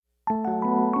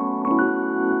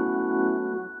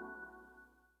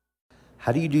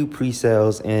How do you do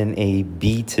pre-sales in a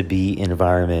B2B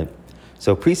environment?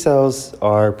 So pre-sales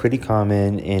are pretty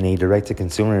common in a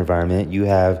direct-to-consumer environment. You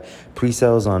have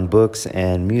pre-sales on books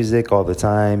and music all the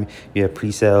time. You have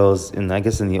pre-sales, and I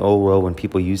guess in the old world when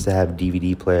people used to have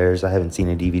DVD players. I haven't seen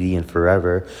a DVD in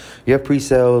forever. You have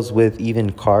pre-sales with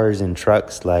even cars and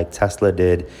trucks like Tesla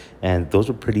did, and those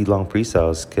were pretty long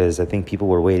pre-sales because I think people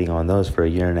were waiting on those for a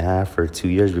year and a half or 2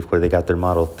 years before they got their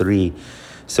Model 3.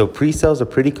 So pre-sales are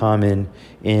pretty common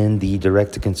in the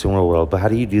direct-to-consumer world, but how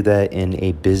do you do that in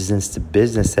a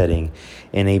business-to-business setting?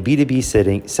 In a B2B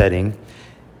setting,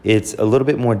 it's a little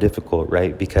bit more difficult,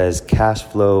 right? Because cash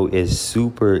flow is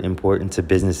super important to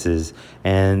businesses,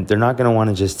 and they're not going to want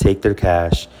to just take their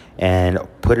cash and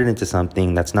put it into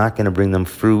something that's not going to bring them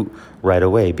fruit right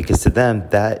away, because to them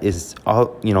that is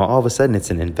all of a sudden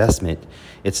it's an investment.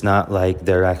 It's not like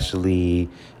they're actually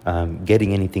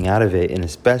getting anything out of it. And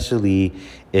especially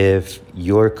if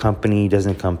your company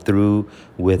doesn't come through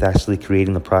with actually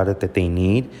creating the product that they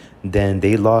need, then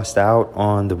they lost out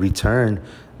on the return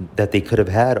that they could have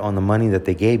had on the money that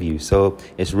they gave you. So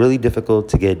it's really difficult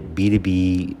to get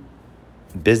B2B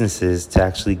businesses to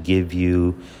actually give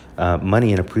you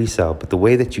money in a pre-sale. But the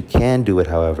way that you can do it,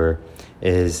 however,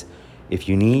 is if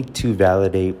you need to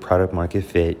validate product market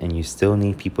fit and you still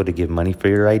need people to give money for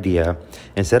your idea,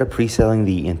 instead of pre-selling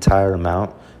the entire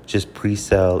amount, just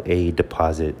pre-sell a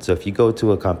deposit. So if you go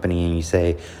to a company and you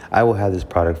say, I will have this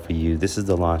product for you, this is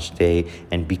the launch day,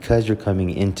 and because you're coming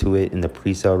into it in the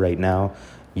pre-sale right now,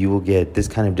 you will get this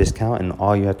kind of discount, and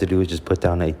all you have to do is just put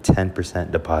down a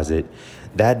 10% deposit.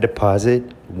 That deposit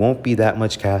won't be that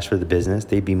much cash for the business.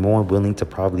 They'd be more willing to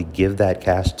probably give that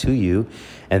cash to you.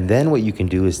 And then what you can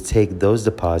do is take those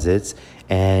deposits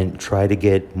and try to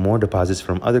get more deposits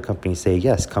from other companies. Say,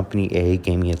 yes, company A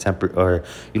gave me or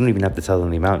you don't even have to tell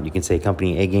them the amount. You can say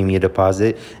company A gave me a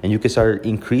deposit, and you can start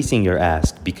increasing your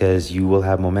ask because you will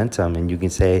have momentum. And you can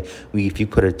say, if you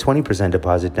put a 20%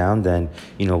 deposit down, then,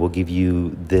 we'll give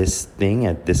you this thing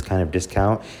at this kind of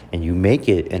discount, and you make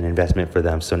it an investment for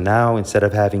them. So now instead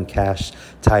of having cash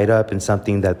tied up in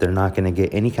something that they're not going to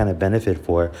get any kind of benefit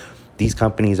for, these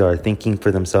companies are thinking for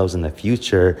themselves in the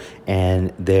future,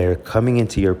 and they're coming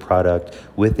into your product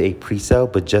with a pre-sale,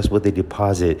 but just with a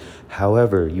deposit.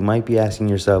 However, you might be asking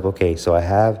yourself, okay, so I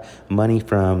have money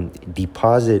from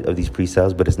deposit of these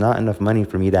pre-sales, but it's not enough money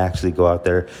for me to actually go out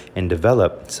there and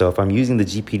develop. So if I'm using the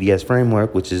GPDS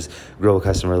framework, which is grow a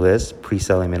customer list,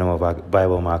 pre-sell a minimum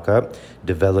viable mockup,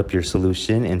 develop your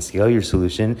solution, and scale your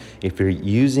solution. If you're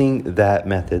using that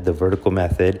method, the vertical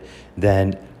method,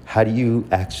 then how do you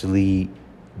actually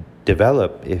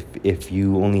develop if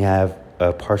you only have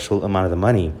a partial amount of the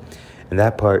money? And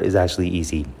that part is actually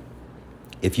easy.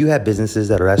 If you have businesses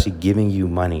that are actually giving you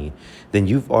money, then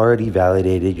you've already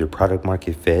validated your product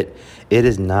market fit. It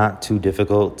is not too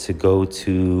difficult to go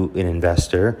to an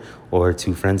investor or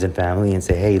to friends and family and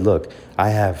say, hey, look,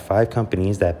 I have 5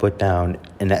 companies that put down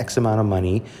an X amount of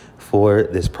money for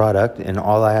this product, and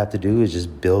all I have to do is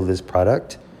just build this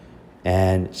product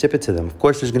and ship it to them. Of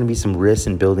course, there's going to be some risks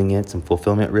in building it, some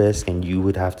fulfillment risk, and you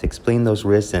would have to explain those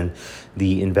risks, and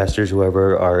the investors,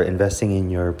 whoever are investing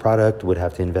in your product, would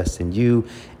have to invest in you,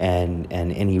 and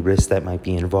any risks that might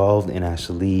be involved in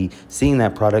actually seeing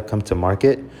that product come to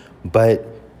market. But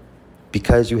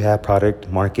because you have product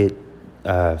market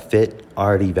fit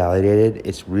already validated,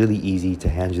 it's really easy to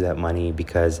hand you that money,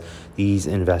 because these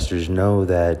investors know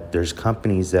that there's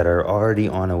companies that are already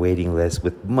on a waiting list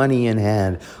with money in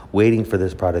hand waiting for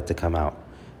this product to come out.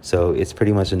 So it's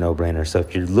pretty much a no-brainer. So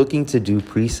if you're looking to do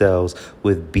pre-sales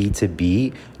with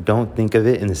B2B, don't think of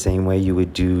it in the same way you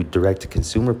would do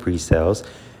direct-to-consumer pre-sales.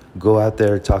 Go out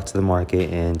there, talk to the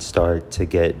market, and start to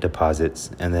get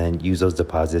deposits, and then use those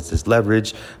deposits as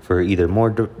leverage for either more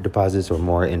deposits or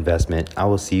more investment. I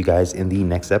will see you guys in the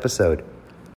next episode.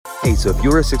 Hey, so if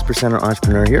you're a 6%er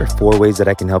entrepreneur, here are 4 ways that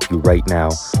I can help you right now.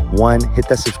 1, hit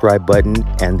that subscribe button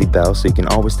and the bell so you can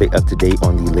always stay up to date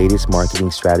on the latest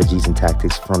marketing strategies and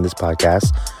tactics from this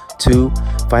podcast. 2,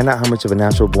 find out how much of a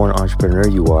natural-born entrepreneur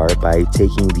you are by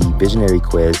taking the visionary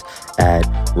quiz at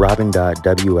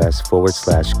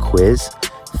robin.ws/quiz.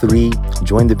 3,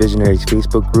 join the Visionaries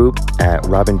Facebook group at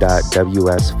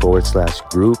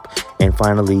robin.ws/group. And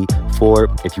finally, 4,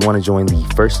 if you want to join the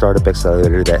first startup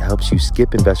accelerator that helps you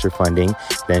skip investor funding,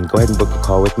 then go ahead and book a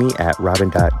call with me at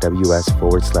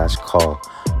robin.ws/call.